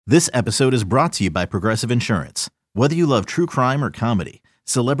This episode is brought to you by Progressive Insurance. Whether you love true crime or comedy,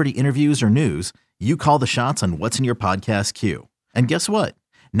 celebrity interviews or news, you call the shots on what's in your podcast queue. And guess what?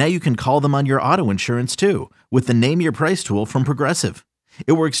 Now you can call them on your auto insurance too with the Name Your Price tool from Progressive.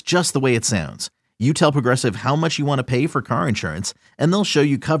 It works just the way it sounds. You tell Progressive how much you want to pay for car insurance, and they'll show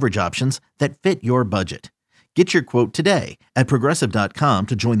you coverage options that fit your budget. Get your quote today at Progressive.com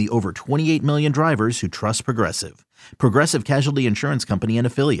to join the over 28 million drivers who trust Progressive. Progressive Casualty Insurance Company and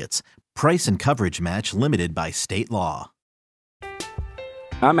Affiliates. Price and coverage match limited by state law.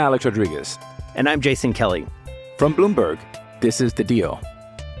 I'm Alex Rodriguez. And I'm Jason Kelly. From Bloomberg, this is The Deal.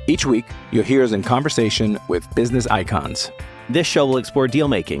 Each week, you'll hear us in conversation with business icons. This show will explore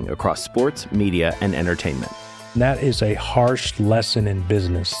deal-making across sports, media, and entertainment. That is a harsh lesson in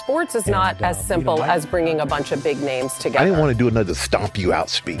business. Sports is not as simple as bringing a bunch of big names together. I didn't want to do another stomp you out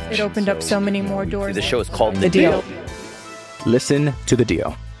speech. It opened up so many more doors. The show is called The Deal. Listen to The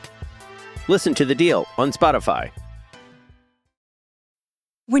Deal. Listen to The Deal on Spotify.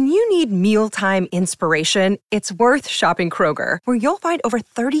 When you need mealtime inspiration, it's worth shopping Kroger, where you'll find over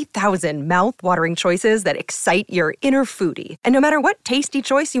 30,000 mouth-watering choices that excite your inner foodie. And no matter what tasty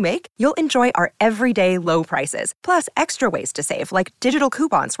choice you make, you'll enjoy our everyday low prices, plus extra ways to save, like digital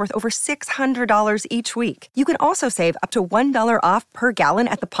coupons worth over $600 each week. You can also save up to $1 off per gallon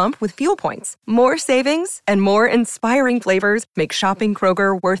at the pump with fuel points. More savings and more inspiring flavors make shopping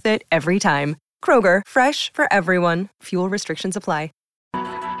Kroger worth it every time. Kroger, fresh for everyone. Fuel restrictions apply.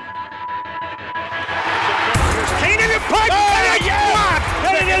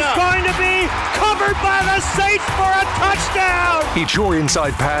 Going to be covered by the Saints for a touchdown. Eat your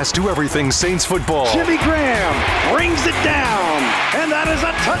inside pass to everything Saints football. Jimmy Graham brings it down, and that is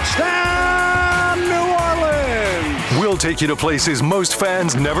a touchdown, New Orleans. We'll take you to places most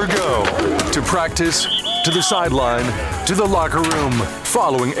fans never go. To practice, to the sideline, to the locker room,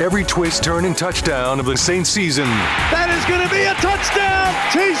 following every twist, turn, and touchdown of the Saints season. That is going to be a touchdown.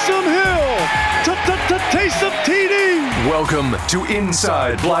 Taysom Hill. Taysom TD. Welcome to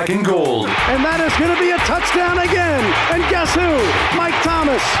Inside Black and Gold. And that is going to be a touchdown again. And guess who? Mike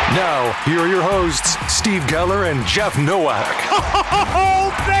Thomas. Now, here are your hosts, Steve Geller and Jeff Nowak.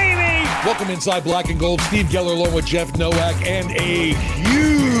 Oh, baby! Welcome Inside Black and Gold. Steve Geller along with Jeff Nowak, and a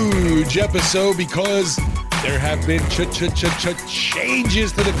huge episode because there have been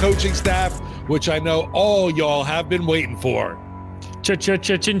changes to the coaching staff, which I know all y'all have been waiting for.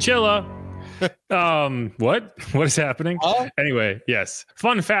 Chinchilla. What is happening? Anyway, yes.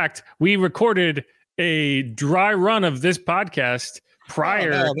 Fun fact, we recorded a dry run of this podcast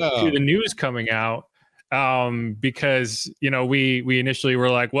prior to the news coming out because, you know, we initially were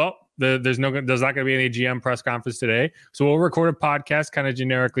like, well, there's not going to be any GM press conference today. So we'll record a podcast kind of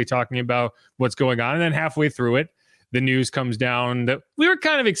generically talking about what's going on. And then halfway through it, the news comes down that we were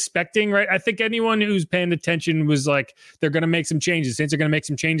kind of expecting, right? I think anyone who's paying attention was like, they're going to make some changes. Saints are going to make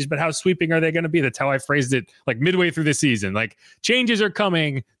some changes, but how sweeping are they going to be? That's how I phrased it, like midway through the season. Like, changes are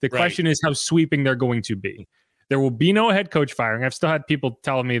coming. The question is how sweeping they're going to be. There will be no head coach firing. I've still had people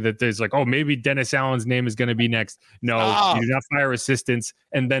telling me that there's like, oh, maybe Dennis Allen's name is going to be next. No, you do not fire assistants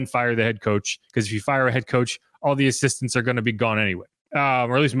and then fire the head coach, because if you fire a head coach, all the assistants are going to be gone anyway,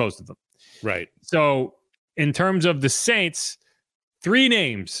 or at least most of them. Right. So in terms of the Saints, 3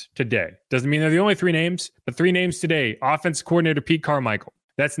 names today. Doesn't mean they're the only 3 names, but 3 names today. Offensive coordinator Pete Carmichael.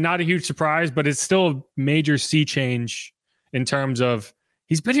 That's not a huge surprise, but it's still a major sea change in terms of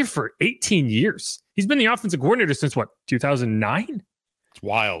he's been here for 18 years. He's been the offensive coordinator since, 2009? It's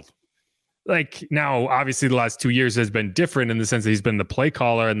wild. Like, now, obviously, the last 2 years has been different in the sense that he's been the play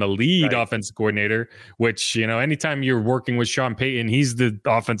caller and the lead offensive coordinator, which, you know, anytime you're working with Sean Payton, he's the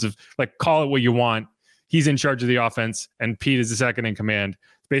offensive, like, call it what you want. He's in charge of the offense, and Pete is the second in command.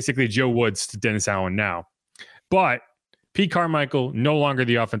 Basically, Joe Woods to Dennis Allen now. But Pete Carmichael, no longer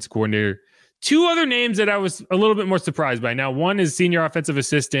the offensive coordinator. 2 other names that I was a little bit more surprised by. Now, one is senior offensive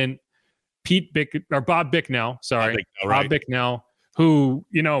assistant Bob Bicknell. Bob Bicknell, who,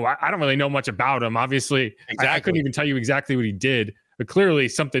 you know, I don't really know much about him. Obviously, I couldn't even tell you exactly what he did, but clearly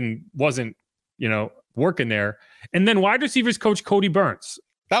something wasn't, you know, working there. And then wide receivers coach Cody Burns.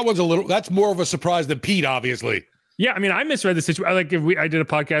 That's more of a surprise than Pete, obviously. Yeah, I mean, I misread the situation. Like, I did a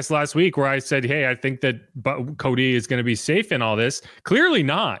podcast last week where I said, hey, I think that Cody is going to be safe in all this. Clearly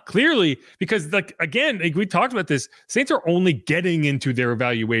not. Clearly, because, like, again, like we talked about this, Saints are only getting into their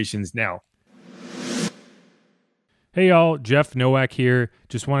evaluations now. Hey y'all, Jeff Nowak here.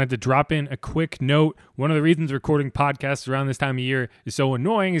 Just wanted to drop in a quick note. One of the reasons recording podcasts around this time of year is so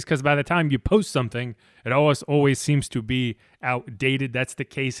annoying is because by the time you post something, it always seems to be outdated. That's the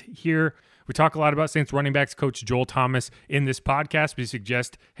case here. We talk a lot about Saints running backs coach Joel Thomas in this podcast. We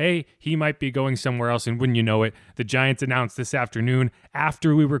suggest, hey, he might be going somewhere else. And wouldn't you know it, the Giants announced this afternoon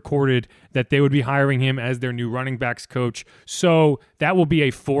after we recorded that they would be hiring him as their new running backs coach. So that will be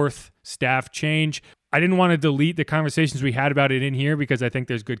a fourth staff change. I didn't want to delete the conversations we had about it in here because I think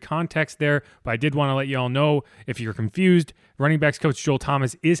there's good context there, but I did want to let you all know, if you're confused, running backs coach Joel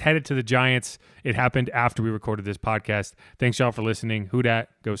Thomas is headed to the Giants. It happened after we recorded this podcast. Thanks, y'all, for listening. Who dat?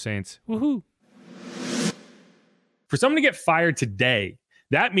 Go Saints. Woohoo. For someone to get fired today,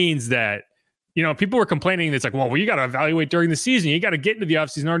 that means that, people were complaining. It's like, well, you got to evaluate during the season. You got to get into the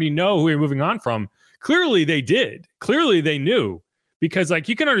offseason and already know who you're moving on from. Clearly they did. Clearly they knew, because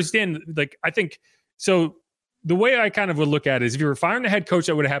you can understand, I think, so the way I kind of would look at it is, if you were firing the head coach,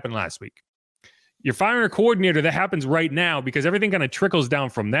 that would have happened last week. You're firing a coordinator, that happens right now, because everything kind of trickles down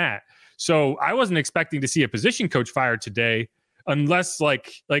from that. So I wasn't expecting to see a position coach fired today, unless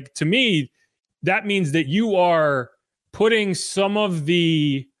to me, that means that you are putting some of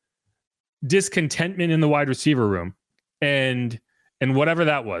the discontentment in the wide receiver room and whatever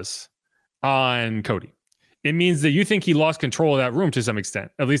that was on Cody. It means that you think he lost control of that room to some extent.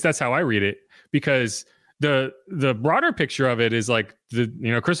 At least that's how I read it. Because the broader picture of it is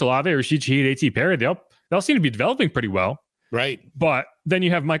Chris Olave, Rashid Shaheed, A.T. Perry, they'll seem to be developing pretty well. Right. But then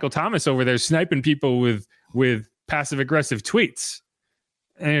you have Michael Thomas over there sniping people with passive aggressive tweets.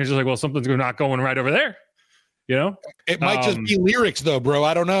 And you're just like, well, something's not going right over there. It might just be lyrics though, bro.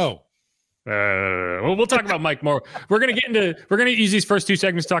 I don't know. We'll talk about Mike more. We're going to use these first two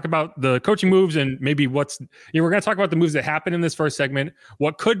segments to talk about the coaching moves and maybe we're going to talk about the moves that happened in this first segment,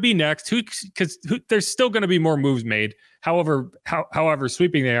 what could be next, because there's still going to be more moves made. However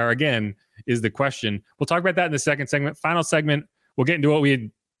sweeping they are, again, is the question. We'll talk about that in the second segment. Final segment, we'll get into what we had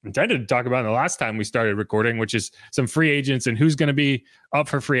intended to talk about in the last time we started recording, which is some free agents and who's going to be up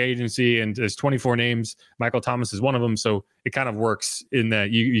for free agency. And there's 24 names. Michael Thomas is one of them. So it kind of works in that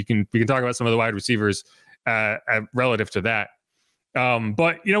we can talk about some of the wide receivers relative to that.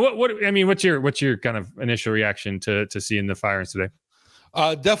 But what's your kind of initial reaction to seeing the firings today?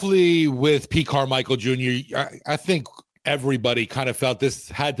 Definitely with Pete Carmichael Jr. I think everybody kind of felt this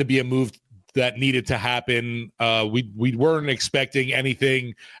had to be a move that needed to happen. We weren't expecting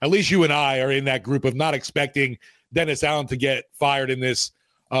anything. At least you and I are in that group of not expecting Dennis Allen to get fired in this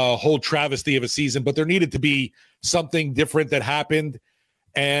whole travesty of a season, but there needed to be something different that happened.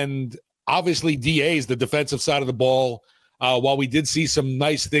 And obviously DA's the defensive side of the ball. While we did see some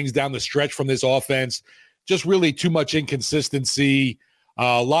nice things down the stretch from this offense, just really too much inconsistency,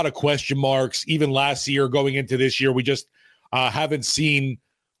 a lot of question marks. Even last year going into this year, we just haven't seen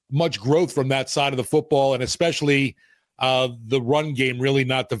much growth from that side of the football, and especially the run game really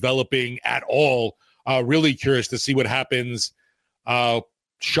not developing at all. Really curious to see what happens.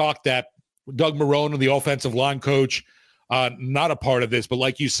 Shocked that Doug Marrone, the offensive line coach, not a part of this, but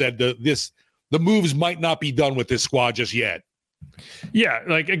like you said, the moves might not be done with this squad just yet. Yeah,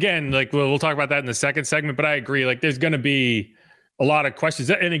 we'll talk about that in the second segment, but I agree. There's going to be a lot of questions.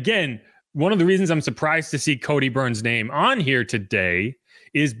 And again, one of the reasons I'm surprised to see Cody Burns' name on here today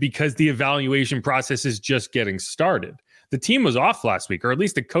is because the evaluation process is just getting started. The team was off last week, or at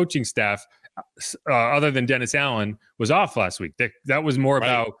least the coaching staff, other than Dennis Allen, was off last week. That was more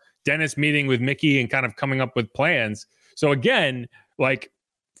about Dennis meeting with Mickey and kind of coming up with plans. So again,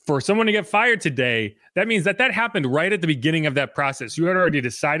 for someone to get fired today, that means that happened right at the beginning of that process. You had already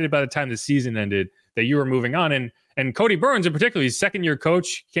decided by the time the season ended that you were moving on. And Cody Burns, in particular, he's second-year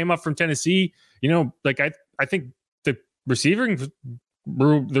coach, came up from Tennessee. I think the receiver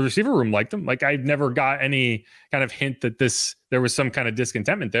room liked him. I never got any kind of hint that there was some kind of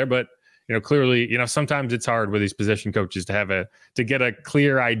discontentment there, but clearly, sometimes it's hard with these position coaches to get a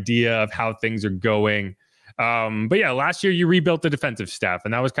clear idea of how things are going. But yeah, last year you rebuilt the defensive staff,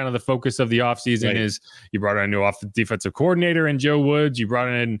 and that was kind of the focus of the offseason. Right. Is you brought in a new defensive coordinator in Joe Woods, you brought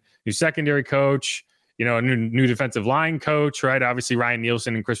in a new secondary coach, a new defensive line coach, right? Obviously Ryan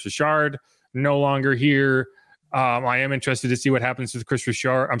Nielsen and Chris Richard no longer here. I am interested to see what happens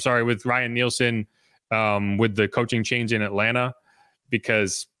with Ryan Nielsen with the coaching change in Atlanta,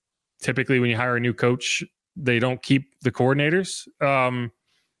 because typically when you hire a new coach, they don't keep the coordinators. And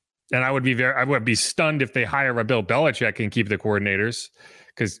I would be stunned if they hire a Bill Belichick and keep the coordinators,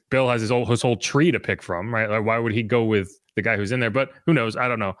 because Bill has his whole tree to pick from, right? Why would he go with the guy who's in there? But who knows? I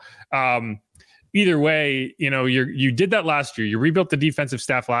don't know. Either way, you did that last year. You rebuilt the defensive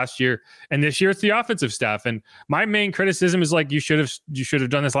staff last year, and this year it's the offensive staff. And my main criticism is you should have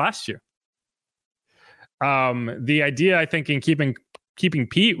done this last year. The idea, I think, in keeping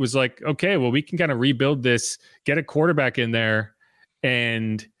Pete was okay, well, we can kind of rebuild this, get a quarterback in there,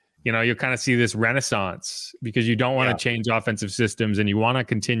 and you'll kind of see this renaissance because you don't want to change offensive systems and you want to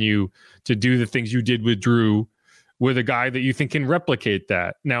continue to do the things you did with Drew with a guy that you think can replicate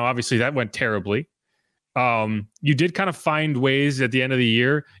that. Now, obviously that went terribly. You did kind of find ways at the end of the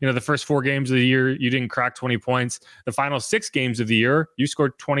year, the first 4 games of the year, you didn't crack 20 points. The final 6 games of the year, you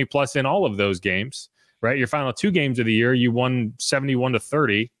scored 20 plus in all of those games, right? Your final 2 games of the year, you won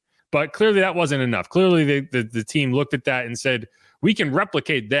 71-30, but clearly that wasn't enough. Clearly the team looked at that and said, we can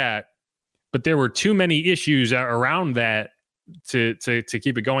replicate that, but there were too many issues around that to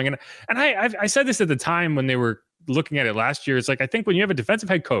keep it going. And I said this at the time when they were looking at it last year. It's like, I think when you have a defensive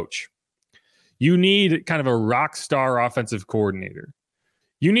head coach, you need kind of a rock star offensive coordinator.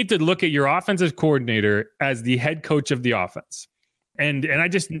 You need to look at your offensive coordinator as the head coach of the offense. And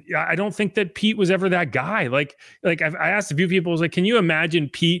I don't think that Pete was ever that guy. Like I asked a few people, I was like, can you imagine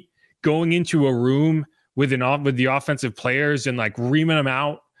Pete going into a room with the offensive players and like reaming them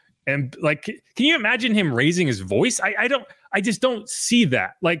out? And like, can you imagine him raising his voice? I just don't see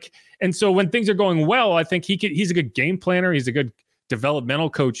that. Like, and so when things are going well, I think he's a good game planner. He's a good developmental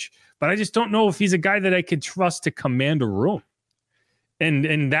coach, but I just don't know if he's a guy that I could trust to command a room.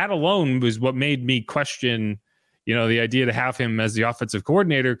 And that alone was what made me question, the idea to have him as the offensive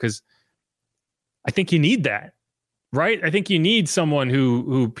coordinator, because I think you need that, right? I think you need someone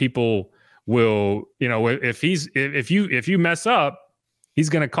who people will, if you mess up, he's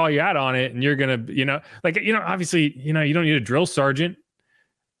going to call you out on it, and you're going to, obviously, you don't need a drill sergeant,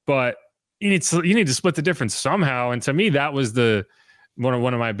 but you need to split the difference somehow. And to me, that was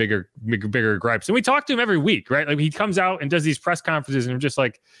one of my bigger gripes. And we talk to him every week, right? Like he comes out and does these press conferences, and I'm just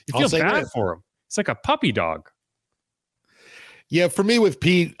like, you feel bad for him. It's like a puppy dog. Yeah, for me with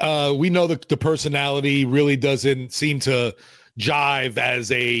Pete, we know that the personality really doesn't seem to jive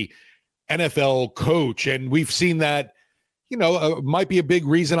as a NFL coach, and we've seen that. Might be a big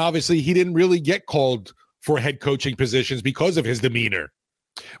reason. Obviously, he didn't really get called for head coaching positions because of his demeanor.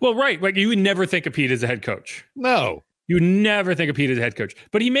 Well, right. Like you would never think of Pete as a head coach. No. You would never think of Pete as a head coach.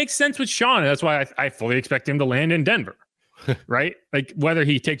 But he makes sense with Sean. And that's why I fully expect him to land in Denver. Right? Like whether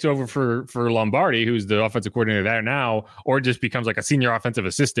he takes over for Lombardi, who's the offensive coordinator there now, or just becomes like a senior offensive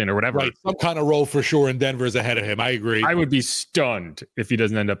assistant or whatever. Right. Some kind of role for sure in Denver is ahead of him. I agree. I would be stunned if he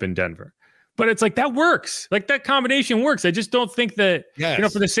doesn't end up in Denver. But it's like that works. Like that combination works. I just don't think that,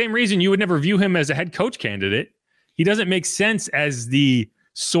 for the same reason you would never view him as a head coach candidate. He doesn't make sense as the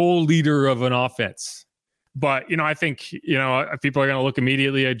sole leader of an offense. But, I think, people are going to look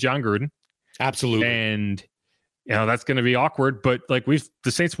immediately at John Gruden. Absolutely. And, that's going to be awkward. But like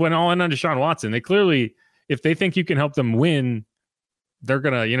the Saints went all in on Deshaun Watson. They clearly, if they think you can help them win, they're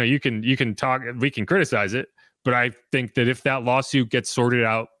going to, you can talk, we can criticize it. But I think that if that lawsuit gets sorted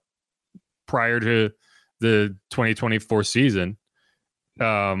out prior to the 2024 season,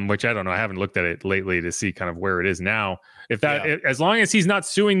 which I don't know, I haven't looked at it lately to see kind of where it is now. As long as he's not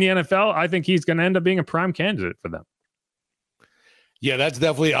suing the NFL, I think he's going to end up being a prime candidate for them. Yeah, that's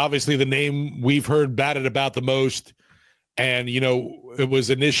definitely obviously the name we've heard batted about the most. And, it was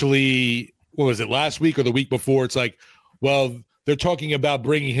initially, what was it, last week or the week before? It's like, well, they're talking about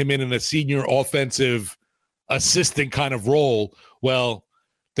bringing him in a senior offensive assistant kind of role. Well,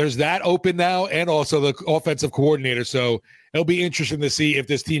 there's that open now, and also the offensive coordinator. So it'll be interesting to see if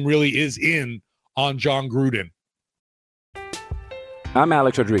this team really is in on John Gruden. I'm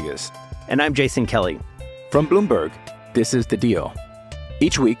Alex Rodriguez. And I'm Jason Kelly. From Bloomberg, this is The Deal.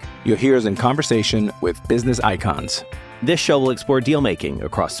 Each week, you'll hear us in conversation with business icons. This show will explore deal-making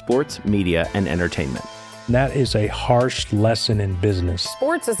across sports, media, and entertainment. That is a harsh lesson in business.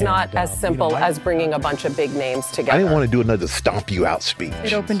 Sports is not as simple as bringing a bunch of big names together. I didn't want to do another stomp you out speech.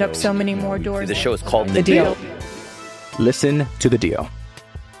 It opened up so many more doors. The show is called The Deal. Listen to The Deal.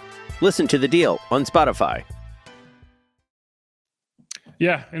 Listen to The Deal on Spotify.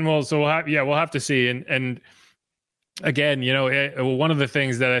 Yeah, and we'll have to see. And again, one of the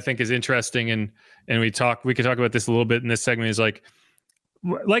things that I think is interesting, and we could talk about this a little bit in this segment, is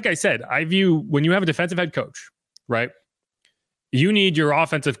like I said, I view when you have a defensive head coach, right? You need your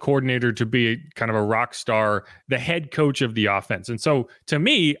offensive coordinator to be kind of a rock star, the head coach of the offense. And so to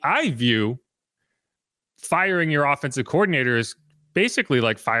me, I view firing your offensive coordinator is basically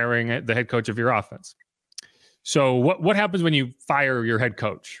like firing the head coach of your offense. So what happens when you fire your head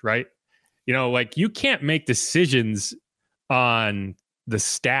coach, right? You can't make decisions on the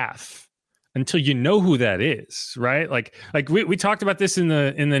staff until you know who that is, right? Like we talked about this in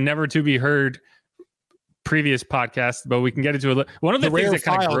the Never to Be Heard previous podcast, but we can get into it. One of the things that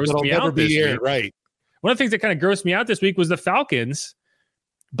kind of grossed me out this week, right? One of the things that kind of grossed me out this week was the Falcons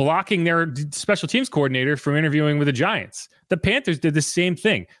blocking their special teams coordinator from interviewing with the Giants. The Panthers did the same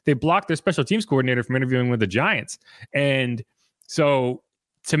thing. They blocked their special teams coordinator from interviewing with the Giants. And so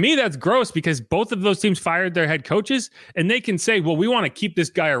to me, that's gross because both of those teams fired their head coaches, and they can say, well, we want to keep this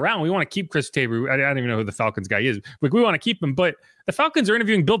guy around. We want to keep Chris Tabor. I don't even know who the Falcons guy is. Like, we want to keep him. But the Falcons are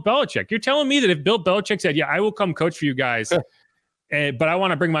interviewing Bill Belichick. You're telling me that if Bill Belichick said, yeah, I will come coach for you guys, but I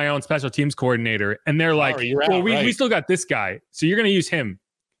want to bring my own special teams coordinator. And they're like, we still got this guy. So you're going to use him.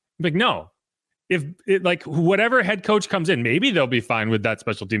 I'm like, no. If it, like whatever head coach comes in, maybe they'll be fine with that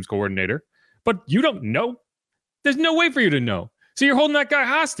special teams coordinator, but you don't know. There's no way for you to know. So you're holding that guy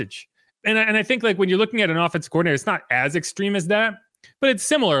hostage. And I think like when you're looking at an offensive coordinator, it's not as extreme as that, but it's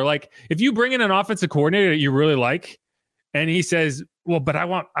similar. Like if you bring in an offensive coordinator that you really like, and he says, well, but I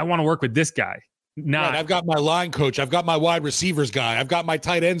want to work with this guy. Right, I've got my line coach. I've got my wide receivers guy. I've got my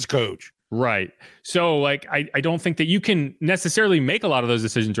tight ends coach. Right. So like, I don't think that you can necessarily make a lot of those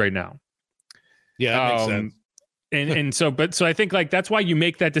decisions right now. Yeah, that makes sense. And so I think like that's why you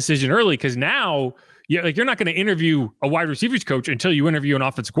make that decision early, because now you're not going to interview a wide receivers coach until you interview an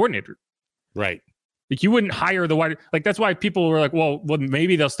offensive coordinator. Right. Like you wouldn't hire the wide, like that's why people were like, well,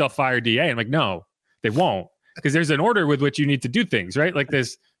 maybe they'll still fire DA. I'm like, no, they won't, because there's an order with which you need to do things, right? Like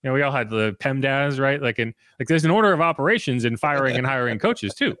this, we all had the PEMDAS, right? Like there's an order of operations in firing and hiring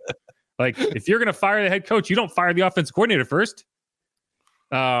coaches too. Like if you're going to fire the head coach, you don't fire the offensive coordinator first.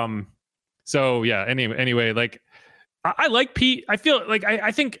 So yeah, anyway, like I like Pete. I feel like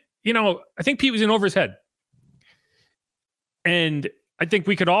I think Pete was in over his head. And I think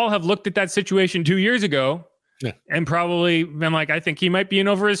we could all have looked at that situation 2 years ago and probably been like, I think he might be in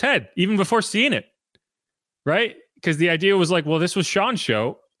over his head even before seeing it. Right? Because the idea was like, well, this was Sean's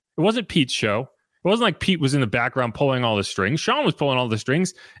show. It wasn't Pete's show. It wasn't like Pete was in the background pulling all the strings. Sean was pulling all the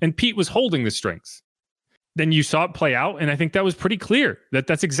strings and Pete was holding the strings. Then you saw it play out. And I think that was pretty clear that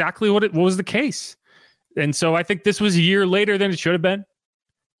that's exactly what was the case. And so I think this was a year later than it should have been.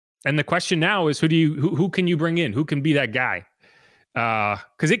 And the question now is who can you bring in? Who can be that guy?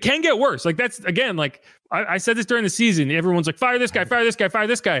 Because it can get worse. Like that's, again, like I said this during the season, everyone's like, fire this guy, fire this guy, fire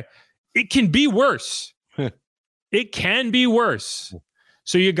this guy. It can be worse. It can be worse.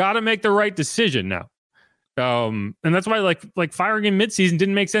 So you got to make the right decision now. And that's why like firing in midseason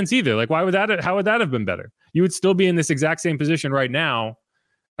didn't make sense either. Like how would that have been better? You would still be in this exact same position right now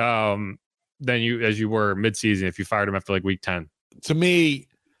than as you were midseason if you fired him after like week 10. To me,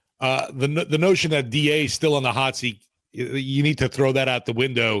 the notion that DA is still on the hot seat, you need to throw that out the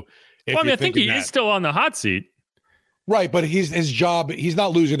window. I think he is still on the hot seat. Right, but his job, he's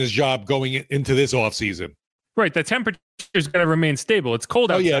not losing his job going into this offseason. Right, the temperature is going to remain stable. It's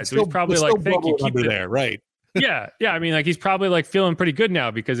cold outside, yeah, so he's probably like, thank you, keep it there, right? yeah. I mean, like he's probably like feeling pretty good now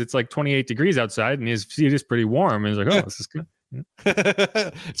because it's like 28 degrees outside and his seat is pretty warm. And he's like, oh, this is good.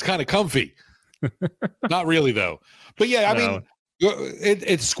 It's kind of comfy. Not really though. But yeah, I mean,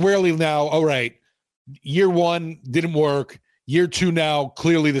 it's squarely now. All right, year one didn't work. Year two now,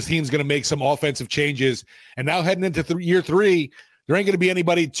 clearly this team's going to make some offensive changes. And now heading into year three, there ain't going to be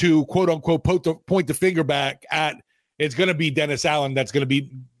anybody to quote unquote point the finger back at. It's going to be Dennis Allen. That's going to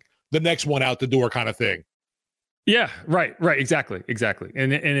be the next one out the door kind of thing. Yeah, right. Exactly.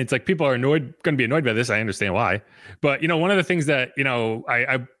 And it's like people are going to be annoyed by this. I understand why. But, one of the things that,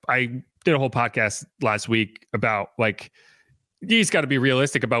 I did a whole podcast last week about like, you just got to be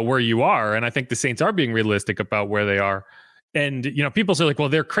realistic about where you are. And I think the Saints are being realistic about where they are. And, people say like, well,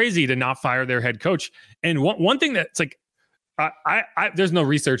 they're crazy to not fire their head coach. And one thing that's like, I there's no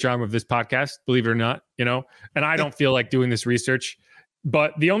research arm of this podcast, believe it or not, and I don't feel like doing this research.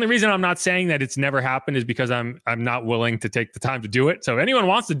 But the only reason I'm not saying that it's never happened is because I'm not willing to take the time to do it. So if anyone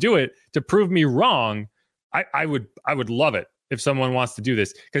wants to do it to prove me wrong, I would love it if someone wants to do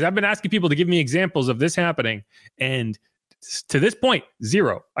this, because I've been asking people to give me examples of this happening, and to this point,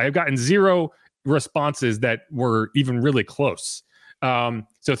 zero. I have gotten zero responses that were even really close.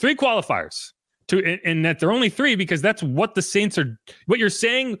 So 3 qualifiers. And that they're only 3 because that's what the Saints are. What you're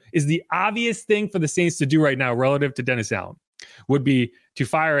saying is the obvious thing for the Saints to do right now relative to Dennis Allen would be to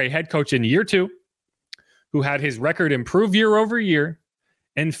fire a head coach in year 2 who had his record improve year over year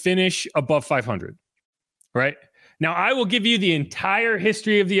and finish above 500. Right now, I will give you the entire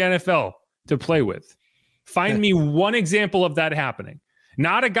history of the NFL to play with. Find me one example of that happening.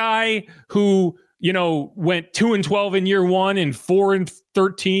 Not a guy who went 2-12 in year 1 and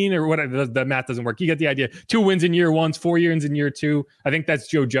 4-13 or whatever. The math doesn't work. You get the idea. 2 wins in year 1, 4 wins in year 2. I think that's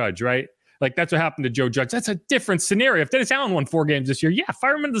Joe Judge, right? Like that's what happened to Joe Judge. That's a different scenario. If Dennis Allen won 4 games this year, yeah,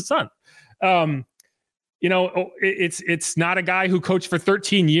 fire him into the sun. It's not a guy who coached for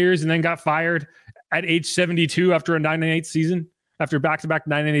 13 years and then got fired at age 72 after a 9-8 season. after back-to-back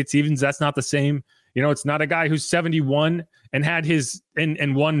 9-8 seasons. That's not the same. You know, it's not a guy who's 71 and had his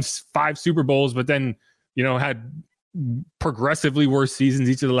and won 5 Super Bowls, but then, you know, had progressively worse seasons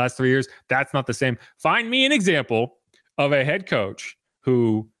each of the last 3 years. That's not the same. Find me an example of a head coach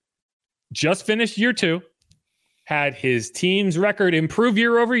who just finished year 2, had his team's record improve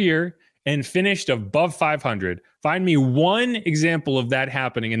year over year, and finished above 500. Find me one example of that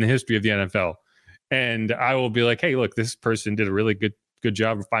happening in the history of the NFL. And I will be like, hey, look, this person did a really good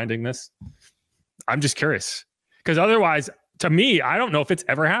job of finding this. I'm just curious. Because otherwise, to me, I don't know if it's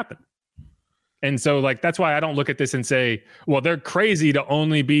ever happened. And so, like, that's why I don't look at this and say, well, they're crazy to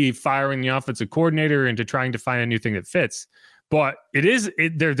only be firing the offensive coordinator and to trying to find a new thing that fits. But there's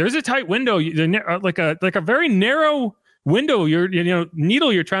a tight window, like a very narrow window,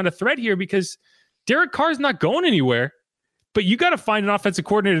 needle you're trying to thread here, because Derek Carr's not going anywhere. But you got to find an offensive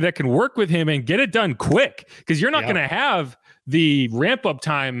coordinator that can work with him and get it done quick, because you're not going to have the ramp up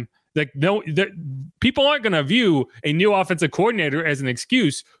time. Like, people aren't going to view a new offensive coordinator as an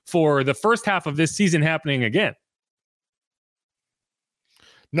excuse for the first half of this season happening again.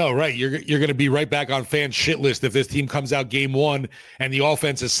 No, right. You're going to be right back on fan shit list if this team comes out game 1 and the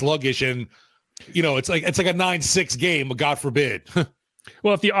offense is sluggish, and you know it's like a 9-6 game. God forbid.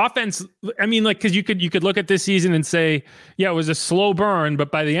 Well, if the offense, I mean, like, because you could look at this season and say, yeah, it was a slow burn,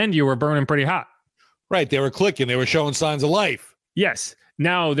 but by the end you were burning pretty hot. Right. They were clicking. They were showing signs of life. Yes.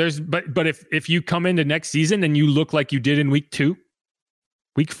 Now but if you come into next season and you look like you did in week 2,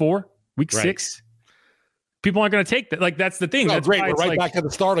 week 4, week 6, people aren't going to take that. Like, that's the thing. No, that's great. We're right back to the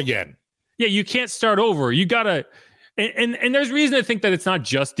start again. Yeah, you can't start over. You got to, and there's reason to think that it's not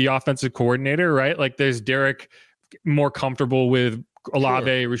just the offensive coordinator, right? Like, there's Derek more comfortable with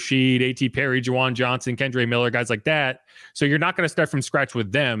Olave, Rashid, A.T. Perry, Juwan Johnson, Kendre Miller, guys like that. So you're not going to start from scratch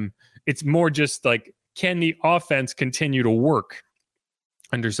with them. It's more just like, can the offense continue to work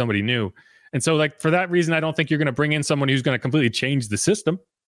under somebody new? And so, like, for that reason, I don't think you're going to bring in someone who's going to completely change the system.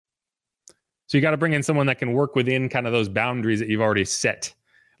 So you got to bring in someone that can work within kind of those boundaries that you've already set.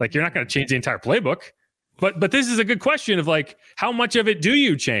 Like, you're not going to change the entire playbook, but this is a good question of, like, how much of it do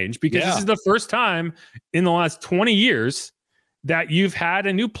you change? Because this is the first time in the last 20 years that you've had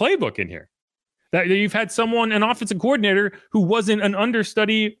a new playbook in here, that you've had an offensive coordinator who wasn't an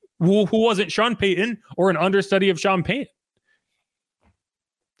understudy, who wasn't Sean Payton or an understudy of Sean Payton.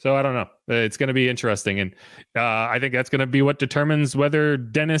 So I don't know. It's going to be interesting. And I think that's going to be what determines whether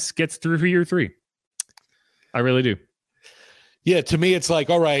Dennis gets through year 3. I really do. Yeah, to me, it's like,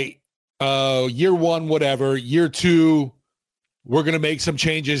 all right, year 1, whatever. Year 2, we're going to make some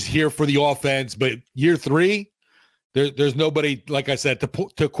changes here for the offense. But year 3, there's nobody, like I said,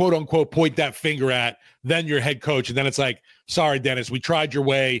 to quote unquote point that finger at. Then your head coach. And then it's like, sorry, Dennis, we tried your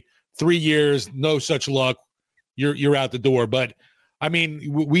way. 3 years, no such luck. You're out the door. But I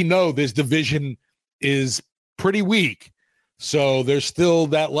mean, we know this division is pretty weak. So there's still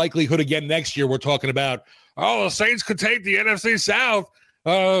that likelihood again next year. We're talking about, the Saints could take the NFC South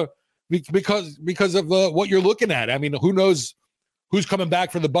because of what you're looking at. I mean, who knows who's coming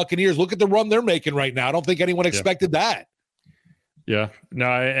back for the Buccaneers? Look at the run they're making right now. I don't think anyone expected that. Yeah,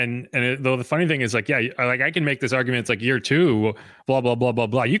 no, though the funny thing is, like, I can make this argument. It's like year 2, blah, blah, blah, blah,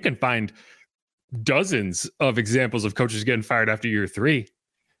 blah. You can find dozens of examples of coaches getting fired after year 3,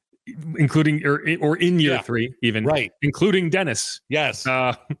 including or in year 3, even, right, including Dennis. Yes,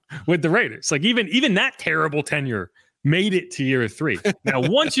 with the Raiders. Like, even that terrible tenure made it to year 3. Now,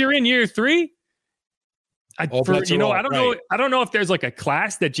 once you're in year 3, I don't know if there's like a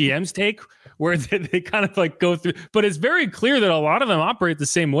class that GMs take where they kind of like go through, but it's very clear that a lot of them operate the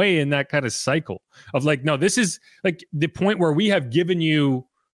same way in that kind of cycle of like, no, this is like the point where we have given you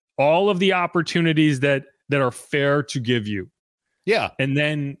all of the opportunities that are fair to give you. Yeah. And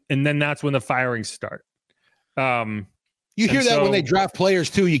then that's when the firings start. You hear that when they draft players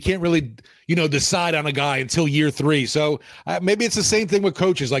too. You can't really, decide on a guy until year 3. So maybe it's the same thing with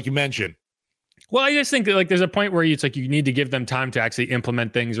coaches, like you mentioned. Well, I just think that, like, there's a point where it's like you need to give them time to actually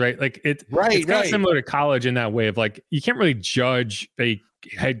implement things, right? Like it's kind of similar to college in that way of like, you can't really judge a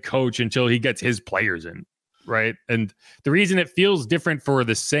head coach until he gets his players in, right? And the reason it feels different for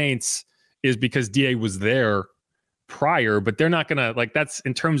the Saints is because DA was there prior, but they're not going to, like, that's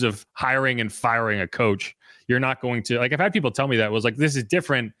in terms of hiring and firing a coach. You're not going to, like, I've had people tell me that was like, this is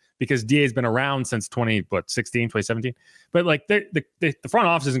different because DA has been around since 2017. But like the front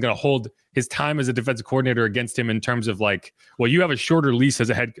office isn't going to hold his time as a defensive coordinator against him in terms of like, well, you have a shorter leash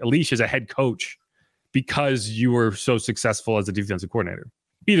as a head coach because you were so successful as a defensive coordinator.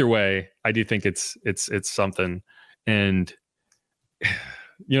 Either way, I do think it's something. And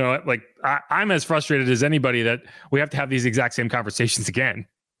You know, like I'm as frustrated as anybody that we have to have these exact same conversations again.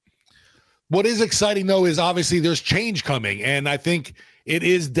 What is exciting, though, is obviously there's change coming, and I think it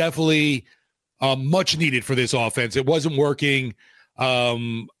is definitely much needed for this offense. It wasn't working.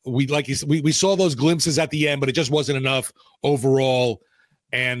 We saw those glimpses at the end, but it just wasn't enough overall.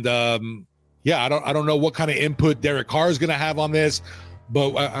 And I don't know what kind of input Derek Carr is going to have on this,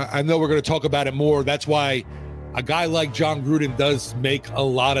 but I know we're going to talk about it more. That's why a guy like Jon Gruden does make a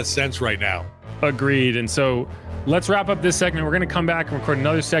lot of sense right now. Agreed. And so let's wrap up this segment. We're going to come back and record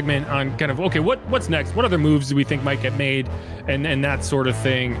another segment on kind of, okay, what's next? What other moves do we think might get made and that sort of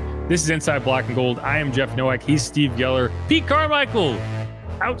thing? This is Inside Black and Gold. I am Jeff Nowak. He's Steve Geller. Pete Carmichael,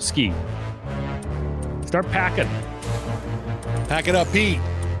 out ski. Start packing. Pack it up, Pete.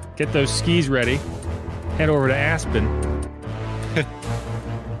 Get those skis ready. Head over to Aspen.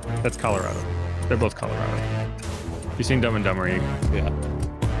 That's Colorado. They're both Colorado. You've seen Dumb and Dumber, yeah.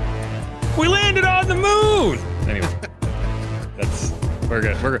 We landed on the moon. Anyway, we're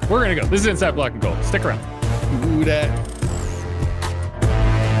good. We're gonna go. This is Inside Black and Gold. Stick around. Ooh, that.